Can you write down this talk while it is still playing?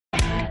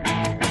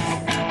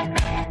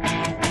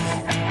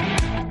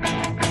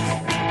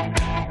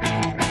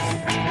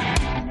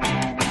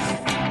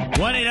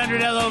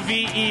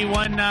LOVE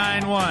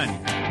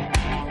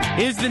 191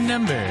 is the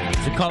number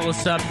to call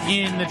us up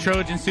in the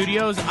Trojan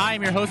Studios. I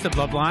am your host of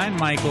Loveline,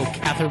 Michael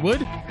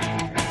Catherwood.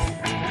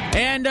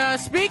 And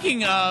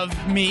speaking of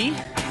me,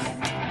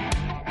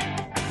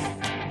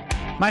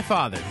 my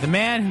father, the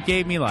man who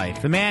gave me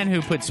life, the man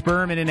who put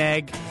sperm in an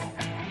egg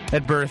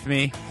that birthed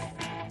me,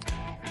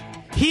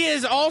 he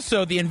is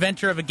also the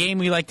inventor of a game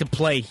we like to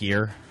play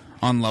here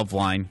on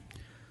Loveline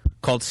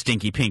called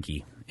Stinky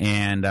Pinky.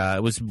 And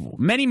it was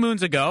many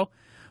moons ago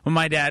when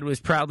my dad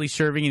was proudly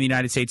serving in the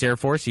United States Air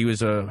Force. He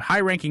was a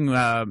high-ranking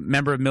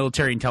member of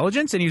military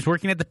intelligence, and he was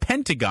working at the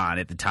Pentagon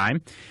at the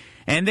time.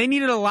 And they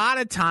needed a lot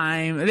of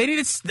time. They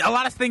needed a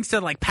lot of things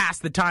to, like, pass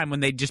the time when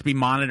they'd just be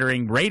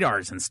monitoring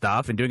radars and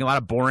stuff and doing a lot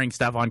of boring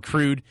stuff on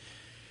crude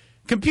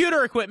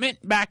computer equipment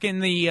back in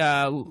the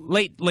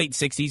late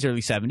 60s,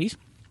 early 70s.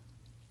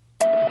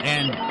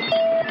 And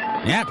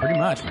yeah, pretty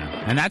much, man.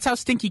 And that's how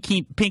Stinky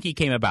Pinky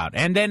came about.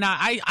 And then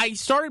I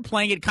started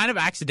playing it kind of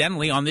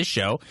accidentally on this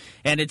show,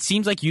 and it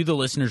seems like you, the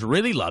listeners,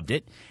 really loved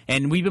it.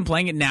 And we've been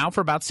playing it now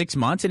for about 6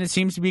 months, and it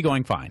seems to be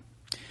going fine.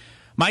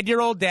 My dear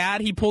old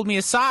dad, he pulled me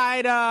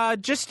aside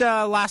just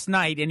last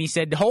night, and he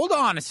said, hold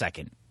on a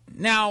second.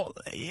 Now,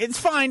 it's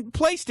fine.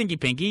 Play Stinky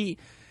Pinky.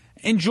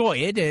 Enjoy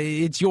it.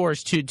 It's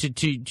yours to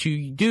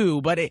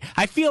do. But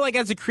I feel like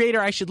as a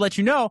creator, I should let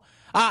you know,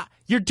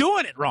 you're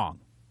doing it wrong.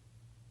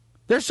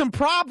 There's some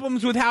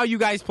problems with how you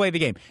guys play the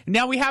game.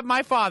 Now we have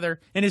my father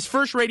in his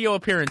first radio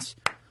appearance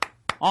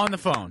on the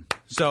phone.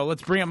 So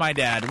let's bring up my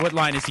dad. What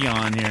line is he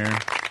on here?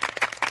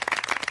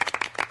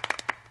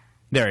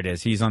 There it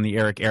is. He's on the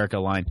Erica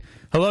line.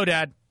 Hello,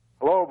 Dad.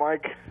 Hello,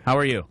 Mike. How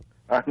are you?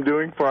 I'm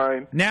doing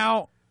fine.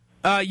 Now,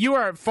 you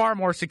are a far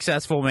more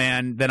successful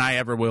man than I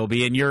ever will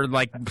be, and you're,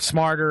 like,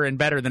 smarter and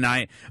better than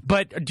I.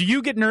 But do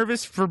you get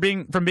nervous from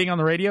being on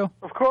the radio?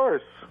 Of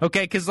course.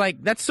 Okay, because,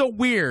 like, that's so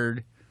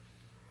weird.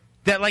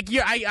 That, like,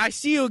 I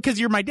see you because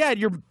you're my dad.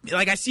 You're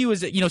like, I see you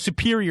as, you know,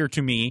 superior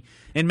to me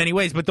in many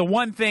ways. But the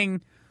one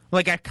thing,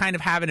 like, I kind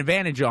of have an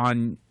advantage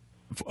over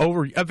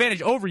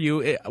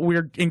you,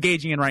 we're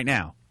engaging in right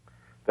now.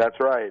 That's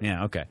right.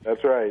 Yeah. Okay.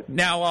 That's right.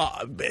 Now,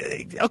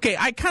 okay,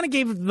 I kind of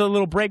gave the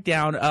little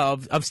breakdown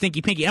of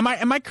Stinky Pinky. Am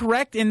I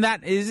correct in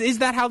that? Is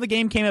that how the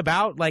game came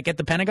about? Like at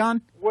the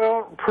Pentagon?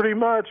 Well, pretty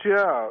much,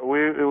 yeah.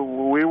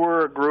 We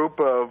were a group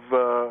of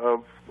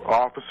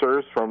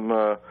officers from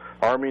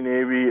Army,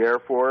 Navy, Air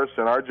Force,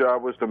 and our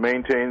job was to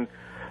maintain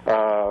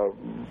the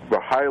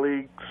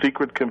highly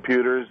secret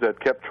computers that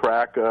kept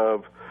track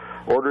of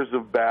orders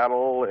of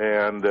battle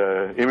and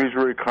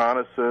imagery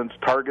reconnaissance,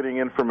 targeting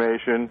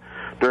information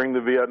during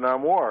the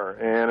Vietnam War.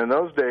 And in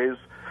those days,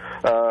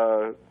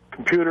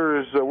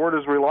 computers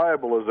weren't as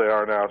reliable as they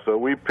are now, so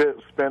we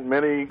spent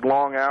many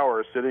long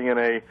hours sitting in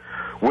a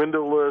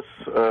windowless,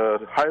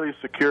 highly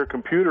secure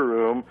computer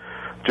room,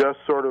 just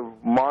sort of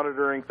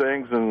monitoring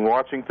things and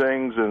watching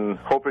things and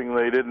hoping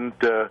they didn't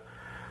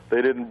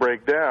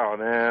break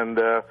down. And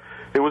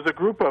it was a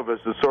group of us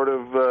that sort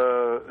of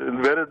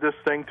invented this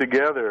thing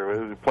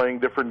together, playing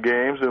different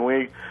games, and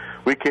we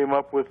came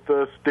up with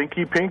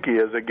Stinky Pinky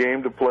as a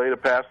game to play to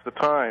pass the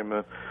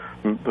time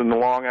in the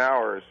long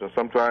hours,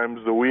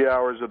 sometimes the wee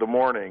hours of the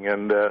morning,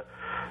 and it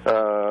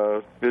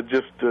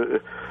just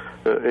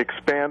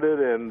expanded.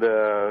 And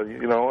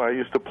you know, I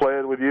used to play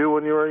it with you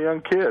when you were a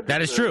young kid.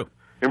 That is true.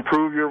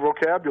 Improve your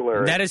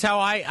vocabulary. That is how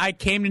I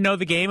came to know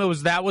the game.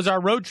 That was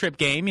our road trip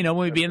game, you know,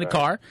 when we'd be in the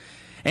car.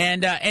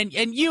 And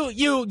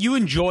you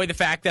enjoy the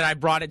fact that I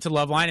brought it to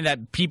Loveline and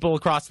that people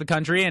across the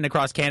country and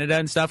across Canada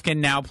and stuff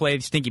can now play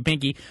Stinky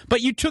Pinky.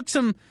 But you took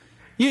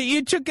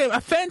you took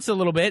offense a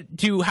little bit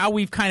to how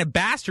we've kind of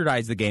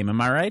bastardized the game.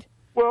 Am I right?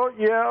 Well,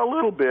 yeah, a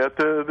little bit.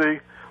 The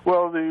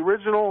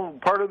original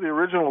part of the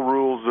original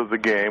rules of the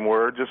game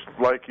were just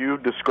like you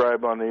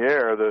described on the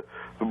air. The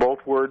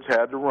both words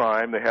had to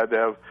rhyme. They had to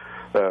have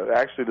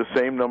actually the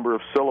same number of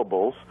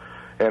syllables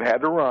and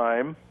had to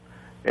rhyme.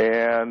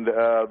 And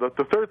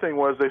the third thing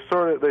was they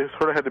sort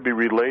of had to be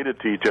related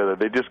to each other.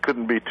 They just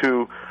couldn't be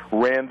two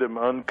random,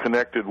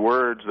 unconnected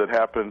words that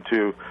happened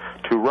to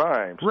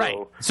rhyme. Right.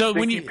 So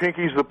Stinky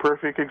Pinky's the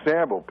perfect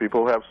example.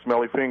 People have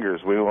smelly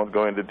fingers. We won't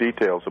go into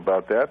details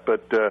about that,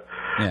 but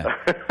yeah.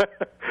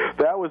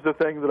 That was the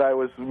thing that I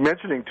was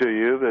mentioning to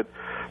you, that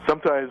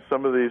sometimes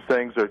some of these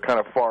things are kind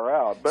of far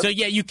out. But so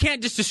yeah, you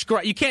can't just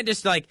describe. You can't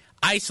just like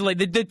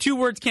isolate. The two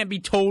words can't be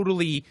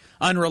totally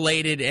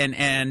unrelated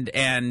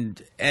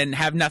and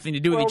have nothing to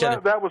do with each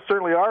other. That was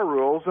certainly our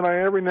rules, and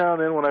every now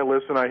and then when I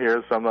listen, I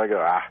hear something like,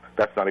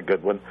 that's not a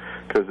good one,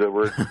 because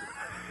we're.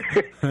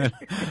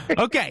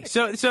 Okay,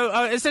 so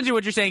essentially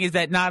what you're saying is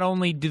that not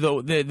only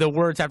do the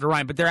words have to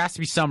rhyme, but there has to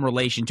be some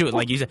relation to it,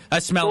 like you said,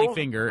 a smelly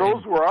finger.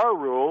 Those were our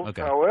rules.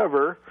 Okay.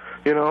 However,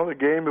 you know, the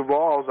game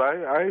evolves.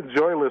 I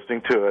enjoy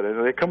listening to it,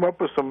 and they come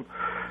up with some.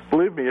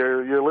 Believe me,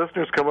 your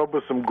listeners come up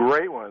with some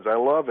great ones. I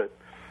love it.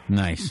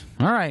 Nice.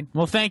 All right.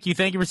 Well, thank you.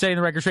 Thank you for setting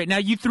the record straight. Now,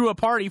 you threw a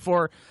party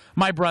for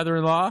my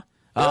brother-in-law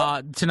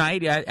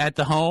tonight at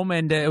the home,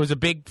 and it was a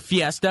big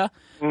fiesta,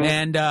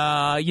 and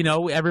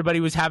everybody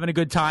was having a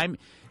good time.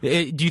 Do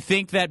you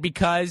think that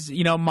because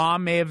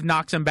Mom may have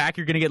knocked some back,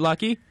 you're going to get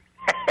lucky?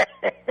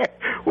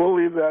 We'll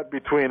leave that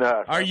between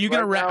us. Are you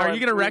gonna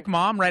wreck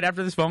Mom right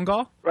after this phone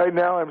call? Right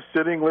now, I'm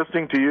sitting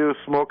listening to you,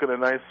 smoking a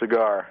nice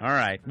cigar. All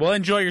right. Well,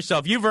 enjoy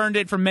yourself. You've earned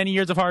it from many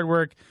years of hard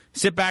work.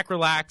 Sit back,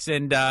 relax,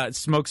 and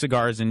smoke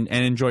cigars and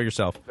enjoy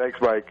yourself. Thanks,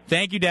 Mike.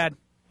 Thank you, Dad.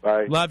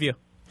 Bye. Love you.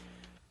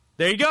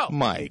 There you go.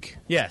 Mike.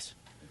 Yes.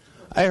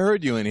 I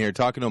heard you in here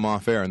talking to him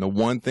off air, and the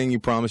one thing you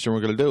promised you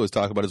weren't going to do was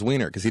talk about his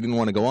wiener because he didn't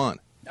want to go on.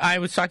 I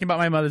was talking about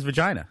my mother's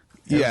vagina.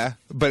 Yeah,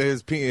 but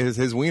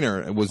his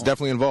wiener was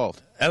definitely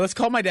involved. Let's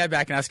call my dad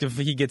back and ask if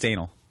he gets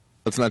anal.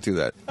 Let's not do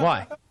that.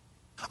 Why?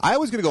 I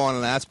was going to go on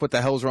and ask what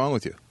the hell is wrong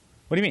with you.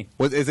 What do you mean?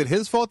 Is it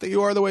his fault that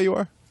you are the way you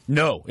are?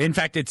 No. In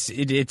fact, it's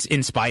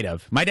in spite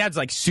of. My dad's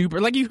like super,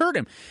 like you heard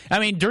him. I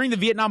mean, during the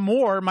Vietnam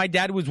War, my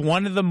dad was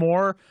one of the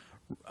more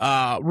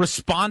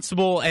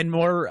responsible and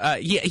more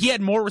he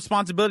had more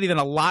responsibility than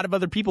a lot of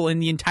other people in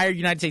the entire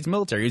United States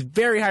military. He was a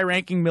very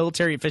high-ranking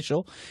military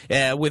official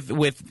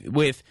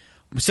with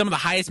some of the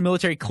highest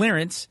military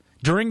clearance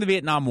during the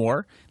Vietnam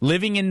War,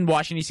 living in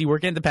Washington, D.C.,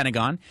 working at the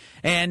Pentagon,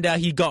 and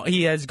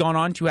he has gone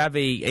on to have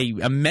a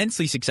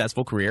immensely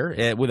successful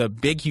career with a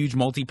big, huge,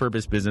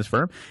 multi-purpose business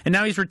firm, and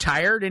now he's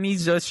retired, and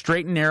he's a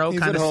straight and narrow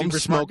kind of super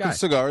smart guy. He's at home smoking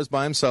cigars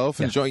by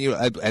himself, enjoying you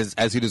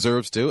as he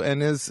deserves to,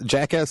 and his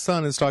jackass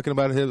son is talking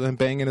about him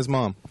banging his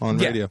mom on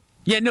radio.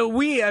 Yeah, no,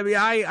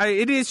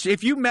 it is,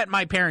 if you met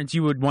my parents,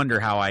 you would wonder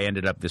how I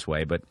ended up this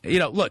way, but,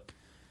 look,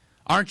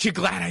 aren't you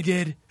glad I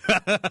did?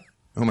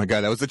 Oh, my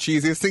God, that was the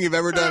cheesiest thing you've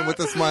ever done with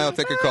a smile.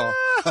 Take a call.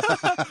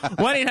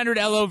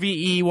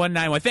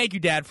 1-800-LOVE-191. Thank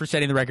you, Dad, for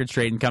setting the record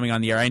straight and coming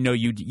on the air. I know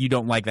you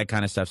don't like that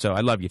kind of stuff, so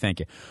I love you.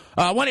 Thank you.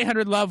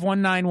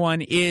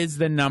 1-800-LOVE-191 is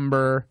the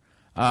number.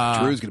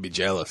 Drew's going to be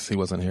jealous. He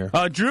wasn't here.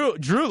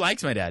 Drew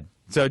likes my dad,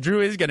 so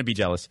Drew is going to be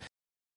jealous.